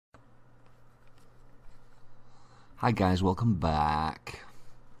Hi guys, welcome back.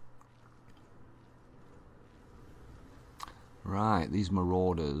 Right, these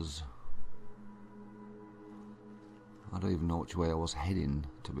marauders. I don't even know which way I was heading,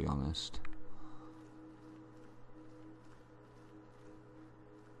 to be honest.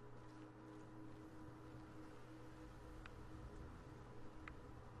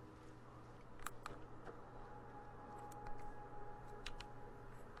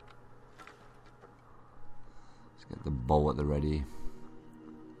 Let's get the bow at the ready.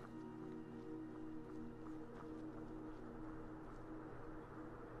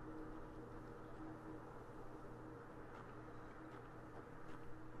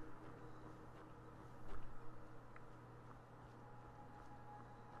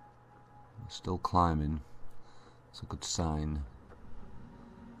 Still climbing. It's a good sign.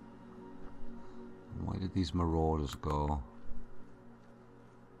 Where did these marauders go?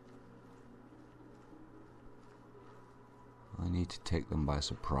 I need to take them by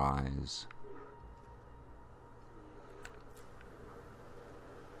surprise.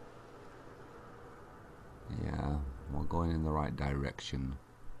 Yeah, we're going in the right direction.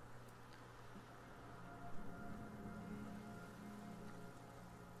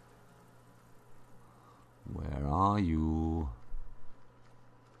 Where are you?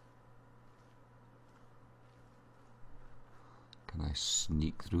 Can I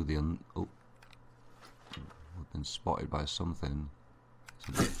sneak through the oh, we've been spotted by something.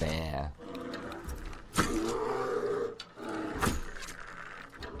 It's a bear.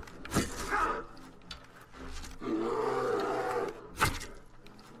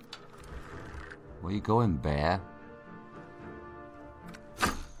 Where you going, bear?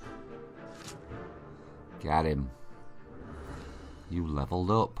 Got him. You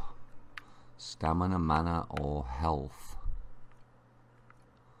leveled up. Stamina, mana, or health.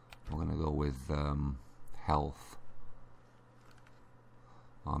 We're gonna go with health.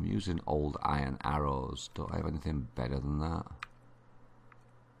 I'm using old iron arrows. Don't I have anything better than that?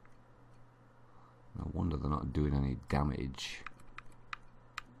 No wonder they're not doing any damage.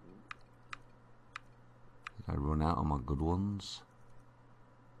 Did I run out of my good ones?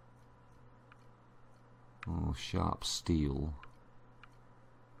 Oh, sharp steel.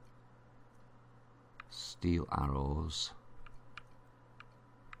 Steel arrows.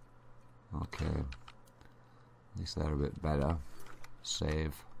 Okay. At least they're a bit better.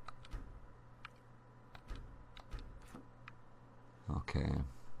 Save. Okay.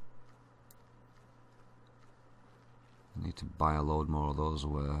 I need to buy a load more of those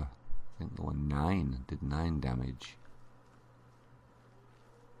where I think there were 9. Did 9 damage.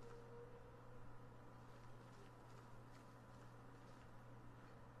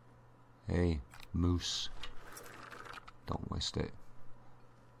 Hey, moose. Don't waste it.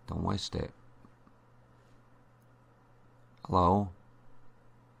 Don't waste it. Hello?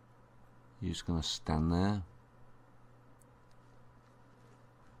 You just gonna stand there?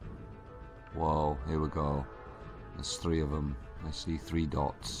 Whoa, here we go. There's 3 of them. I see 3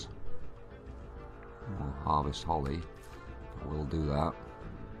 dots. We'll harvest holly. We'll do that.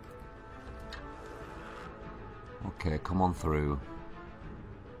 Okay, come on through.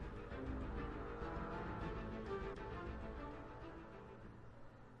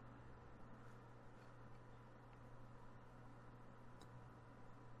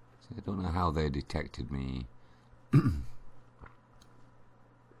 I don't know how they detected me.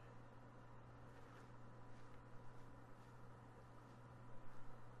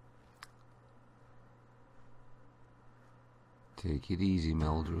 Take it easy,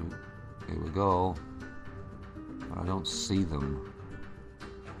 Meldrew. Here we go. But I don't see them.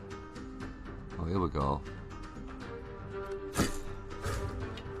 Oh, here we go.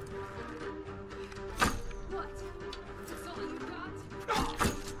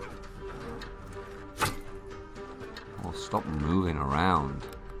 Stop moving around.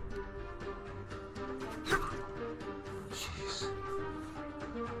 Jeez.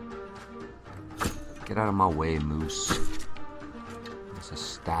 Get out of my way, moose. It's a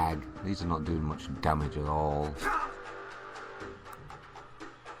stag. These are not doing much damage at all.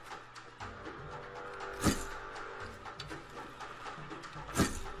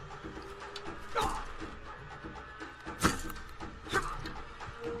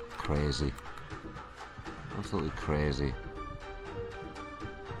 Crazy. Absolutely crazy.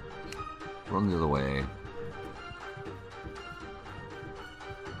 Run the other way.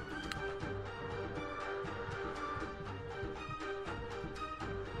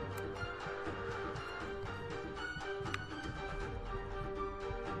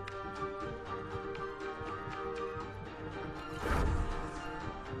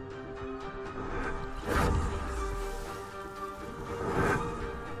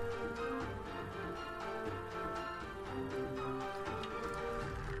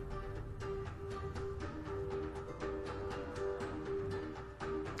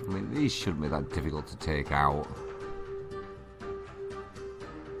 I mean, these shouldn't be that difficult to take out.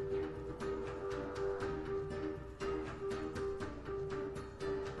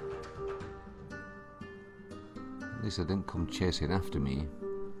 At least they didn't come chasing after me.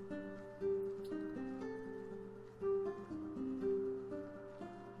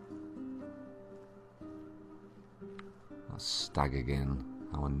 That stag again.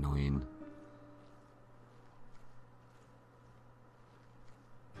 How annoying.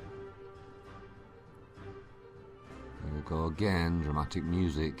 Here we go again. Dramatic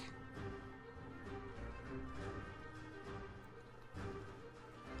music.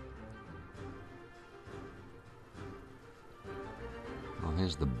 Oh,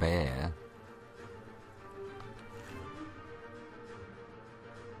 here's the bear.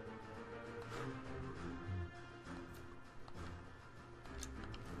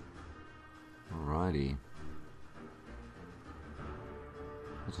 Alrighty.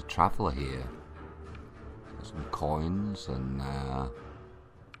 There's a traveller here. Got some coins and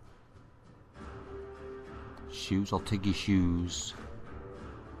shoes. I'll take your shoes.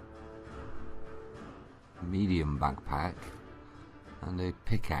 Medium backpack. And a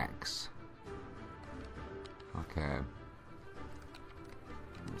pickaxe. Okay.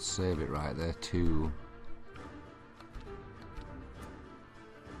 Let's save it right there too.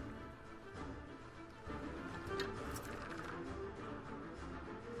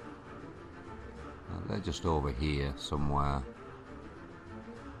 They're just over here somewhere.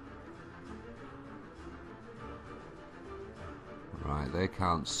 Right, they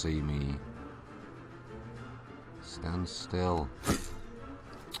can't see me. Stand still.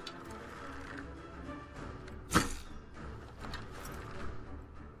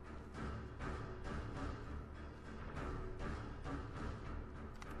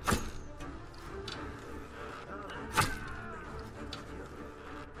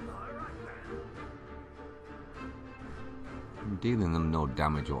 I'm dealing them no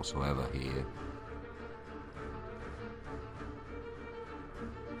damage whatsoever here.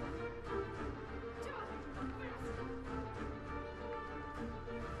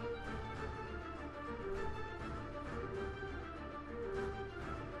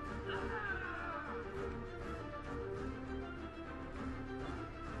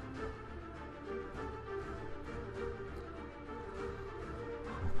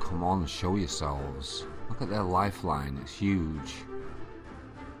 Come on, show yourselves. Look at their lifeline, it's huge.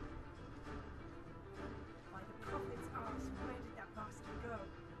 By the prophet's arse, where did that bastard go?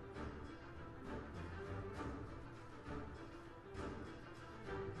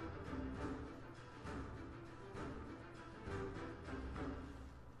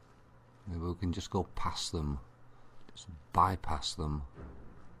 Maybe we can just go past them. Just bypass them.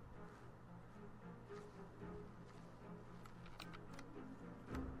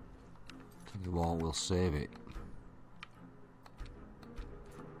 Tell you what, we'll save it.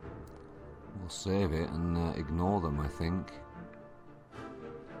 We'll save it and ignore them, I think.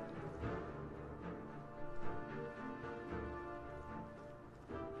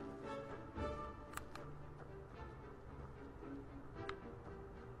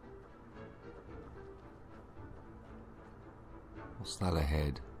 What's that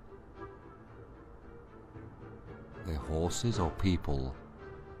ahead? Are they horses or people?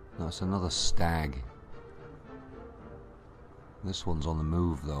 No, it's another stag. This one's on the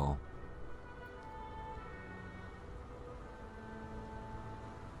move though.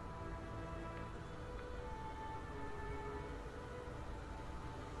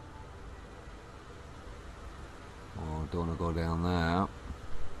 Oh, don't want to go down there.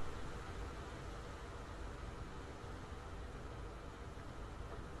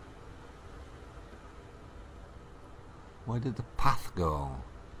 Where did the path go?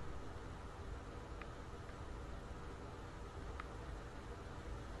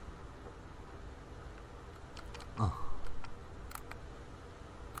 Oh.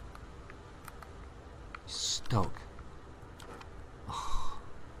 He's stuck. Oh.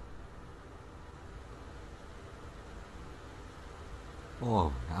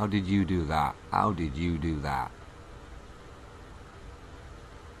 Oh, how did you do that? How did you do that?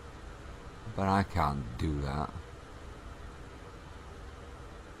 But I can't do that.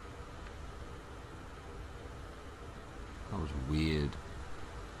 That was weird.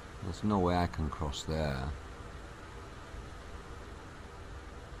 There's no way I can cross there.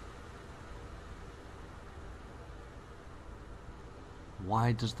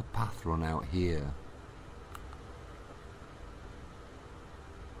 Why does the path run out here?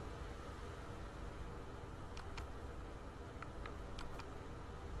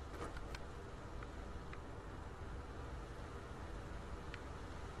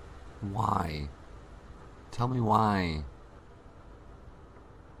 Why? Tell me why.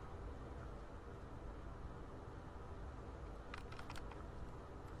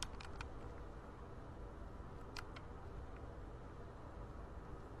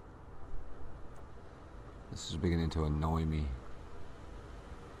 This is beginning to annoy me.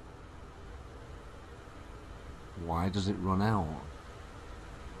 Why does it run out?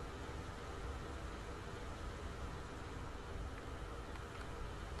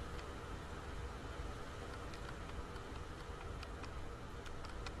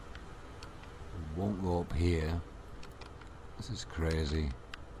 It won't go up here. This is crazy.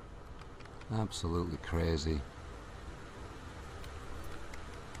 Absolutely crazy.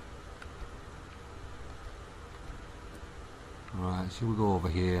 Right, shall we go over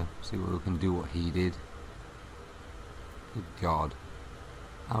here, see what we can do what he did? Good God.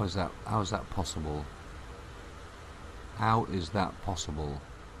 How is that possible? How is that possible?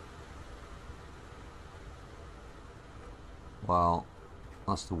 Well,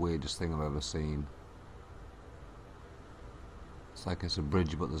 that's the weirdest thing I've ever seen. It's like it's a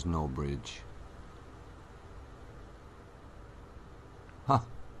bridge but there's no bridge. Huh.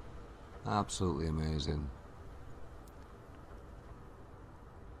 Absolutely amazing.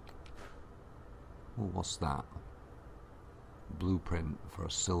 Oh, what's that? Blueprint for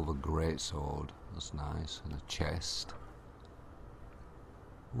a silver greatsword. That's nice. And a chest.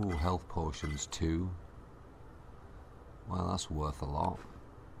 Ooh, health potions too. Well, that's worth a lot.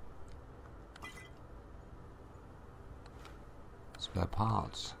 Spare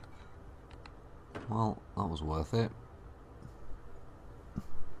parts. Well, that was worth it.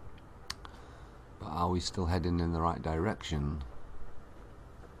 But are we still heading in the right direction?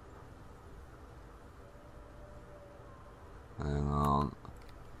 Hang on.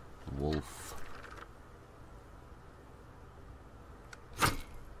 Wolf.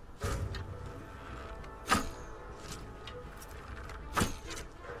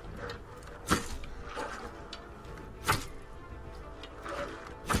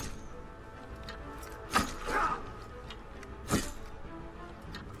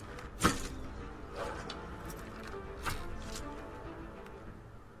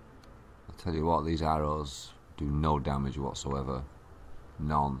 I tell you what, these arrows do no damage whatsoever.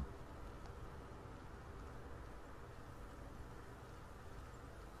 None.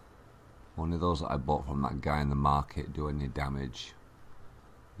 Only those that I bought from that guy in the market do any damage.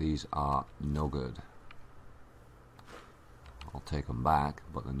 These are no good. I'll take them back,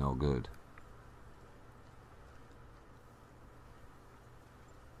 but they're no good.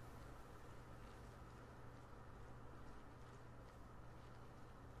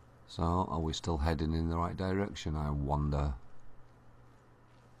 So, are we still heading in the right direction, I wonder?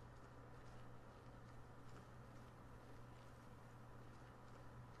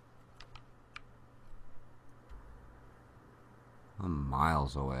 I'm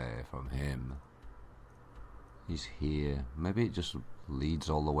miles away from him. He's here. Maybe it just leads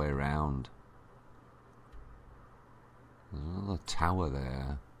all the way around. There's another tower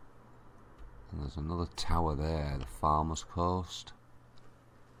there. And there's another tower there, the Farmer's Coast.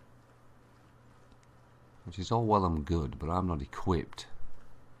 Which is all well and good, but I'm not equipped.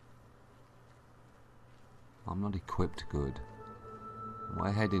 I'm not equipped good.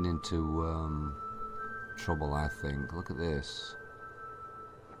 We're heading into trouble, I think. Look at this.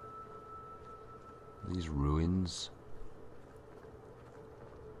 These ruins.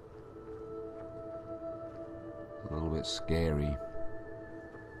 A little bit scary.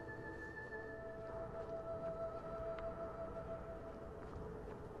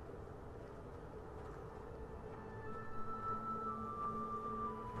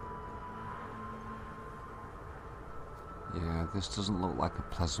 Yeah, this doesn't look like a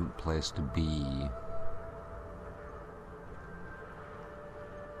pleasant place to be.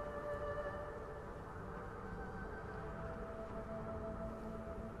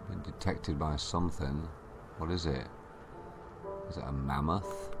 Been detected by something. What is it? Is it a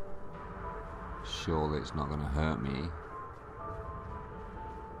mammoth? Surely it's not going to hurt me.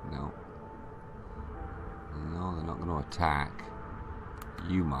 No. No, they're not going to attack.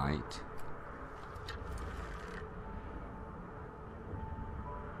 You might.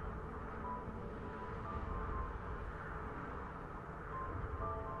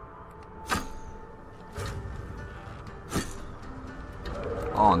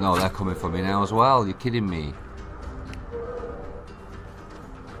 Oh no, they're coming for me now as well. You're kidding me.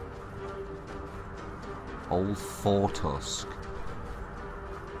 Old Fortusk.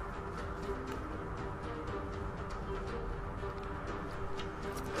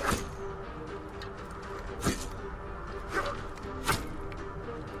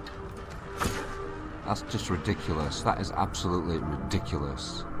 That's just ridiculous. That is absolutely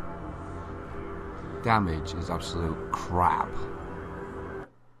ridiculous. Damage is absolute crap.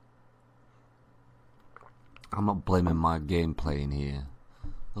 I'm not blaming my gameplay in here.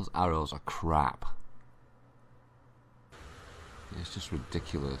 Those arrows are crap. It's just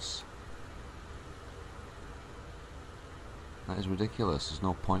ridiculous. That is ridiculous. There's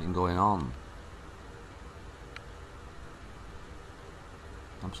no point in going on.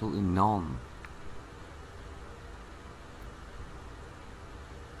 Absolutely none.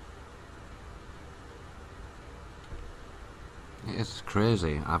 It's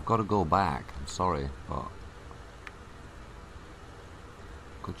crazy. I've got to go back. I'm sorry, but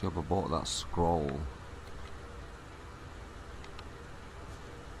good job I bought that scroll.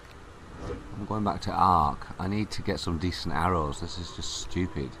 I'm going back to Ark. I need to get some decent arrows. This is just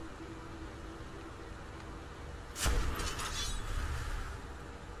stupid.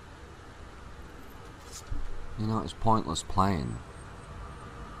 You know, it's pointless playing.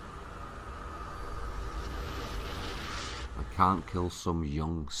 I can't kill some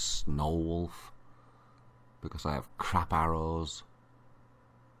young snow wolf because I have crap arrows.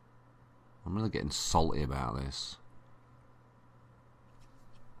 I'm really getting salty about this.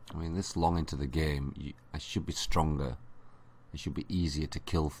 I mean, this long into the game, I should be stronger. It should be easier to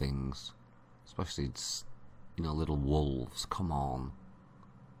kill things. Especially, you know, little wolves. Come on.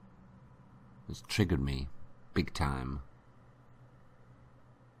 It's triggered me. Big time.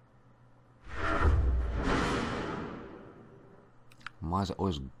 Why is it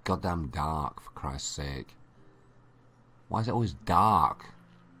always goddamn dark, for Christ's sake? Why is it always dark?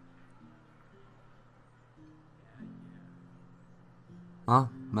 Huh?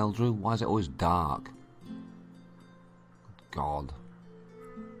 Meldrew, why is it always dark? God.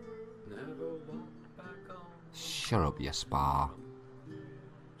 Shut up, you spa.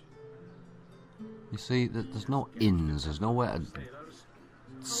 You see, there's no inns, there's nowhere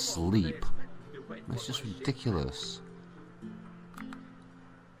to sleep. It's just ridiculous.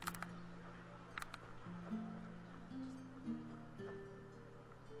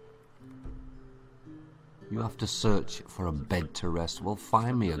 You have to search for a bed to rest. Well,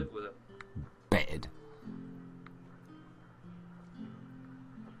 find me a bed.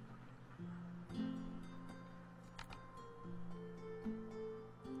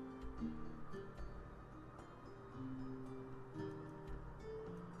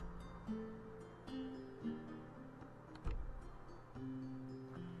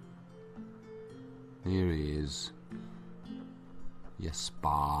 Here he is. Your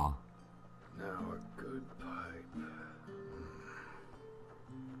spa. Now a good pipe.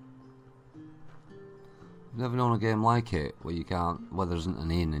 I've never known a game like it where you can't, where there isn't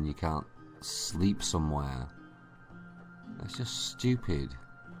an inn and you can't sleep somewhere. That's just stupid.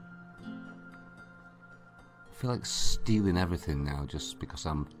 I feel like stealing everything now just because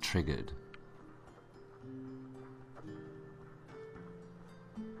I'm triggered.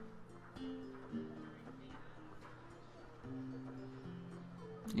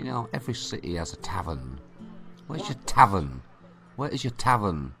 You know, every city has a tavern. Where's your tavern? Where is your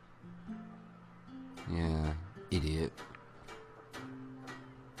tavern? Yeah, idiot.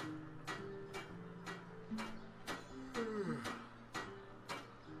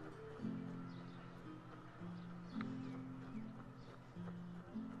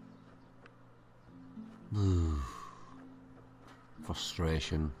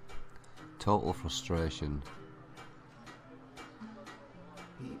 Frustration. Total frustration.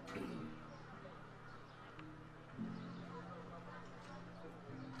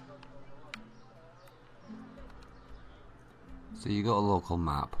 So you got a local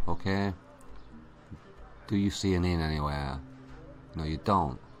map, okay? Do you see an inn anywhere? No, you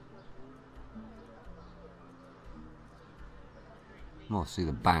don't. No, see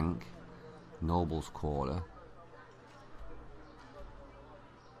the bank, Noble's Quarter.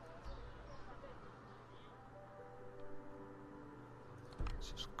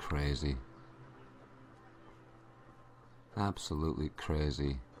 It's just crazy. Absolutely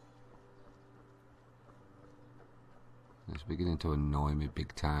crazy. It's beginning to annoy me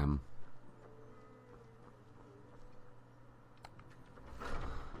big time. It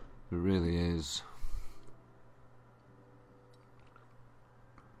really is.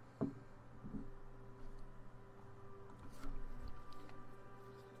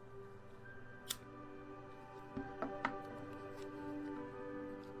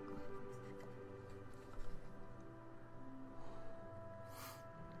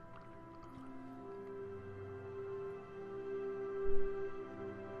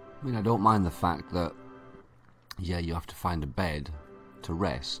 I mean, I don't mind the fact that, yeah, you have to find a bed to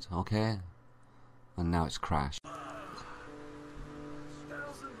rest, okay? and now it's crashed.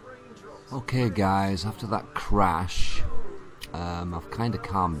 Okay guys, after that crash, I've kind of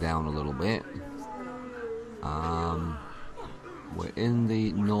calmed down a little bit. We're in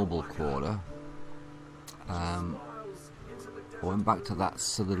the Noble Quarter. I went back to that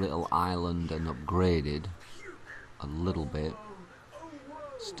silly little island and upgraded a little bit.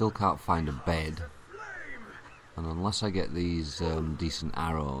 Still can't find a bed, and unless I get these decent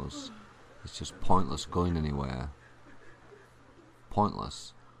arrows, it's just pointless going anywhere.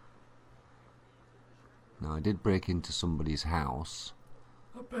 Pointless. Now I did break into somebody's house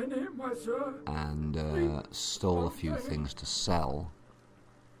and stole a few things to sell,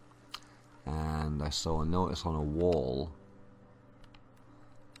 and I saw a notice on a wall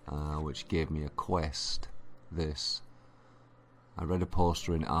which gave me a quest. This. I read a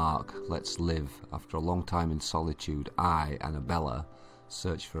poster in Ark, Let's Live. After a long time in solitude, I, Annabella,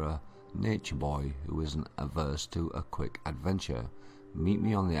 search for a nature boy who isn't averse to a quick adventure. Meet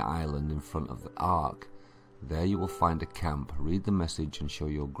me on the island in front of the Ark. There you will find a camp. Read the message and show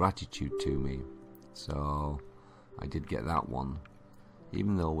your gratitude to me. So, I did get that one.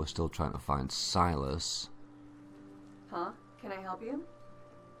 Even though we're still trying to find Silas. Huh? Can I help you?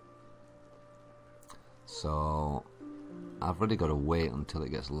 So, I've really got to wait until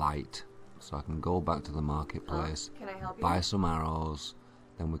it gets light, so I can go back to the marketplace, Can I help you? buy some arrows,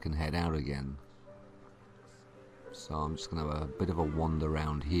 then we can head out again. So I'm just going to have a bit of a wander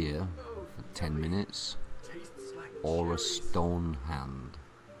around here for 10 minutes. Aura Stone Hand.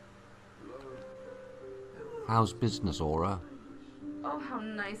 How's business, Aura? Oh, how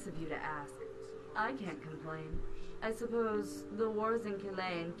nice of you to ask. I can't complain. I suppose the wars in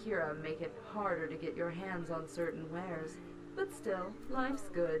Calais and Kira make it harder to get your hands on certain wares. But still, life's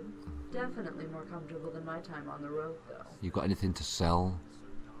good. Definitely more comfortable than my time on the road, though. You got anything to sell?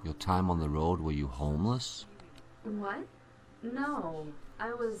 Your time on the road, were you homeless? What? No,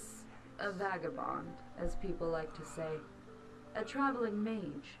 I was a vagabond, as people like to say. A traveling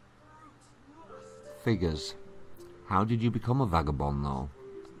mage. Figures. How did you become a vagabond, though?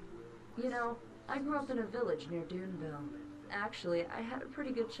 You know, I grew up in a village near Duneville. Actually, I had a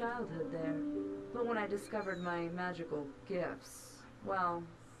pretty good childhood there. But when I discovered my magical gifts, well,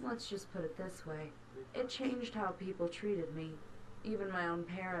 let's just put it this way. It changed how people treated me, even my own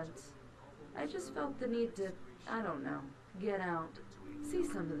parents. I just felt the need to, I don't know, get out, see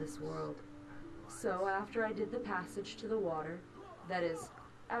some of this world. So after I did the passage to the water, that is,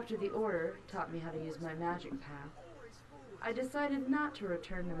 after the Order taught me how to use my magic path, I decided not to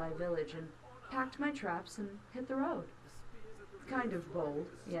return to my village and packed my traps and hit the road. Kind of bold,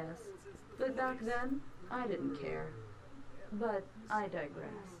 yes, but back then, I didn't care. But I digress.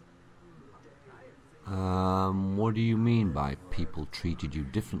 What do you mean by people treated you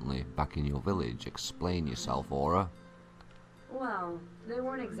differently back in your village? Explain yourself, Aura. Well, they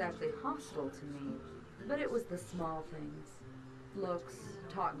weren't exactly hostile to me, but it was the small things. Looks,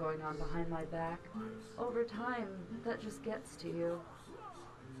 talk going on behind my back. Over time, that just gets to you.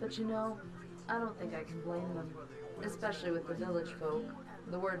 But you know, I don't think I can blame them, especially with the village folk.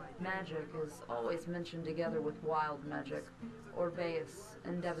 The word magic is always mentioned together with wild magic, or Baeus,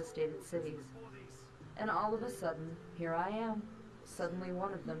 and devastated cities. And all of a sudden, here I am, suddenly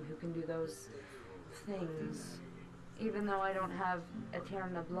one of them who can do those things, even though I don't have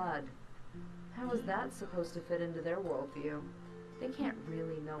Eterna blood. How is that supposed to fit into their worldview? They can't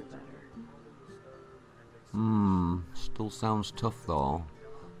really know better. Still sounds tough though.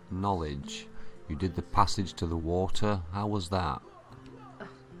 Knowledge. You did the passage to the water. How was that?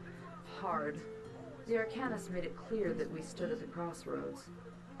 Hard. The Arcanist made it clear that we stood at the crossroads.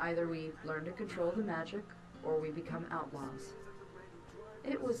 Either we learn to control the magic, or we become outlaws.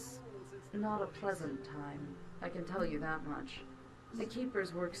 It was not a pleasant time, I can tell you that much. The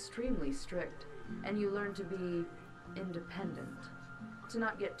keepers were extremely strict, and you learn to be independent, to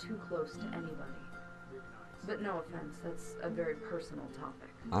not get too close to anybody. But no offense, that's a very personal topic.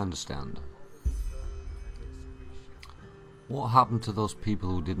 I understand. What happened to those people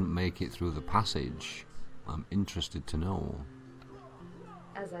who didn't make it through the passage? I'm interested to know.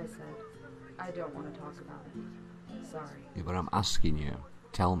 As I said, I don't want to talk about it. Sorry. Yeah, but I'm asking you.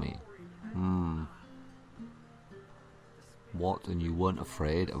 Tell me. What, and you weren't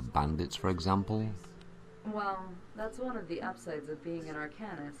afraid of bandits, for example? Well, that's one of the upsides of being an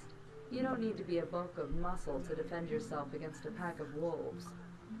Arcanist. You don't need to be a bulk of muscle to defend yourself against a pack of wolves.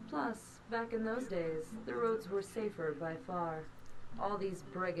 Plus, back in those days, the roads were safer by far. All these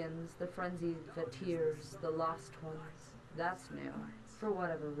brigands, the frenzied Vatirs, the lost ones, that's new, for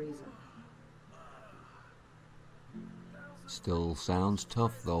whatever reason. Still sounds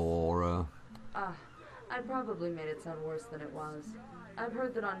tough though, Aura. I probably made it sound worse than it was. I've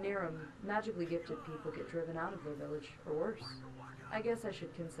heard that on Niram, magically gifted people get driven out of their village, or worse. I guess I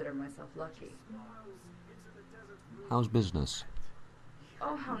should consider myself lucky. How's business?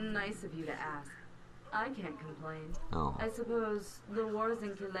 Oh, how nice of you to ask. I can't complain. Oh. I suppose the wars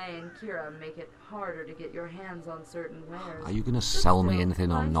in Kilay and Kira make it harder to get your hands on certain wares. Are you gonna But sell me still,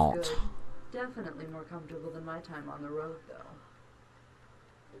 anything or life's not? good. Definitely more comfortable than my time on the road, though.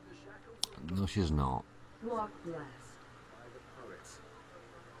 No, she's not. Walk blessed.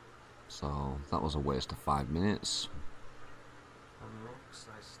 So, that was a waste of 5 minutes. On rocks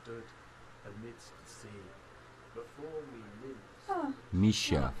I stood amidst the sea. Before me nymphs. Oh,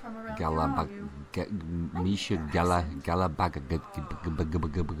 Misha from around Galabag here, are Misha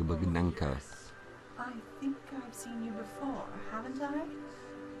Galabagagnanka. I think I've seen you before, haven't I?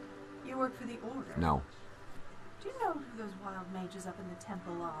 You work for the Order. No. Do you know who those wild mages up in the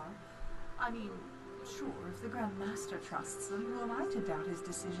temple are? I mean, sure, if the Grand Master trusts them, who am I to doubt his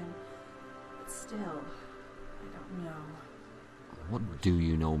decision? But still, I don't know. What do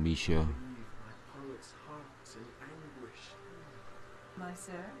you know, Misha? My poet's heart's in anguish. My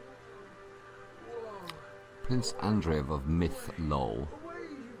sir? Whoa. Prince Andreev of Myth Low. Away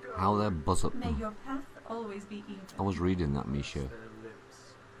you go. How their buzz up. May your path always be even. I was reading that, Misha. Their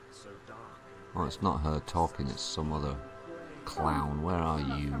lips, so dark and Oh, it's not her talking, it's some other clown. Where are You're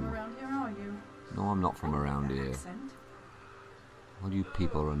not you? from around here, are you? No, I'm not from I like around that here. accent. All you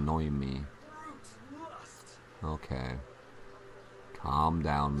people are annoying me. Okay. Calm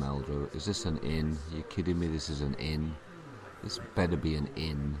down, Meldrew. Is this an inn? Are you kidding me? This is an inn? This better be an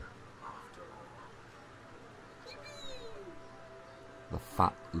inn. The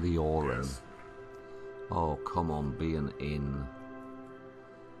Fat Leorin. Oh, come on, be an inn.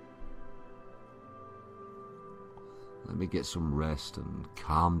 Let me get some rest and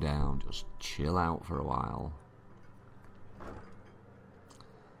calm down. Just chill out for a while.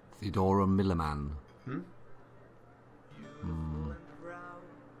 Theodora Milliman.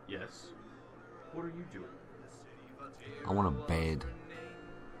 Yes. What are you doing? I want a bed.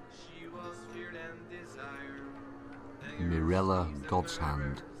 Mirella God's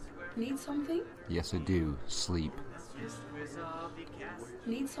Hand. Need something? Yes, I do. Sleep.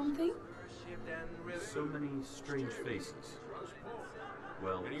 Need something? So many strange faces.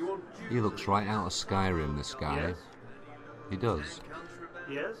 Well, He looks right out of Skyrim, this guy. Yes? He does.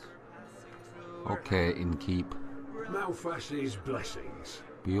 Yes? Okay, innkeep. Malfash's blessings.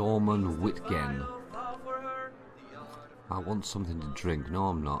 Bjorman Whitgen. I want something to drink. No,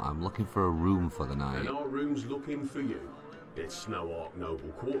 I'm not. I'm looking for a room for the night. And our room's looking for you. It's Snow Ark Noble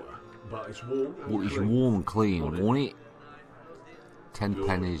Quarter, but it's warm and Well, it's clean. warm and clean, Want it? won't it? 10 Good.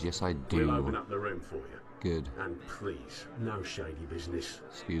 pennies, yes I We'll open do. up the room for you. Good. And please, no shady business.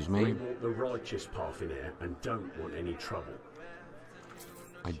 Excuse We me? walk the righteous path in here and don't want any trouble.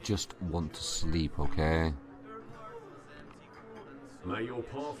 I just want to sleep, okay? May your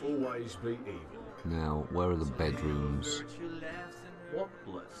path always be even. Now, where are the bedrooms? What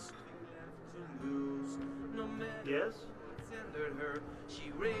blessed? Yes?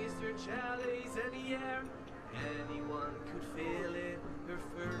 She raised her chalice in the air. Anyone could feel it. Her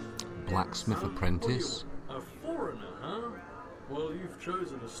first Blacksmith apprentice? A foreigner, huh? Well, you've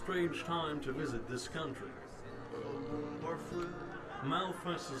chosen a strange time to visit this country. or fruit.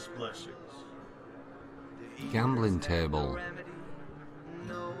 Malfas's blessings. Gambling table. Remedy.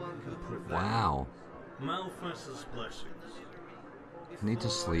 No one could prevent. Wow. Malfas's blessings. I need to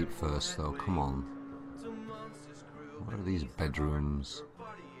sleep first, though. Come on. So monsters grew. What are these bedrooms?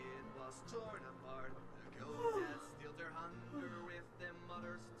 Body it was torn apart. The gold had stilled their hunger with their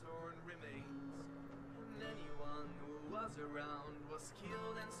mother's torn remains. And anyone who was around was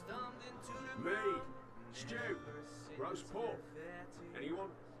killed and stumped into the Me! ground. Stew! Roast pork! Anyone?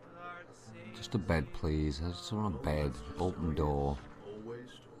 Just a bed, please. I just want a bed. Open door. Always.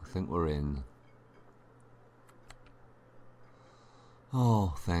 I think we're in.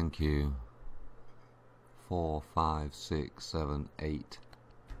 Oh, thank you. 4, 5, 6, 7, 8.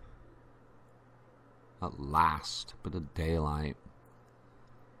 At last, bit of daylight.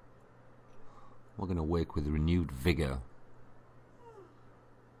 We're going to wake with renewed vigour.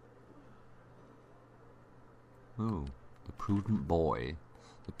 Ooh, the prudent boy.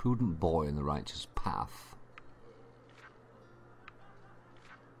 The prudent boy in the righteous path.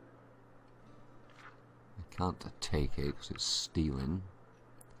 I can't take it because it's stealing.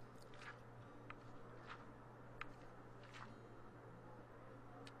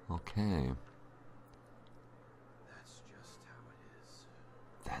 Okay. That's just how it is.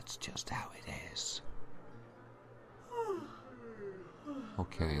 That's just how it is.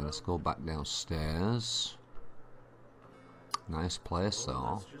 Okay, let's go back downstairs. Nice place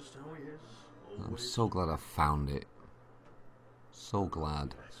though. That's just how he is. I'm Always. so glad I found it. So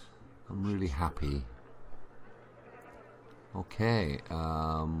glad. I'm really happy. Okay,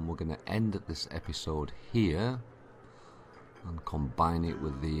 we're going to end this episode here and combine it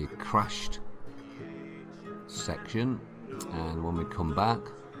with the crashed section, and when we come back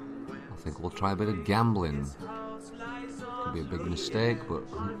I think we'll try a bit of gambling. Could be a big mistake, but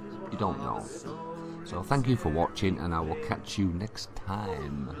you don't know. So thank you for watching, and I will catch you next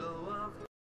time.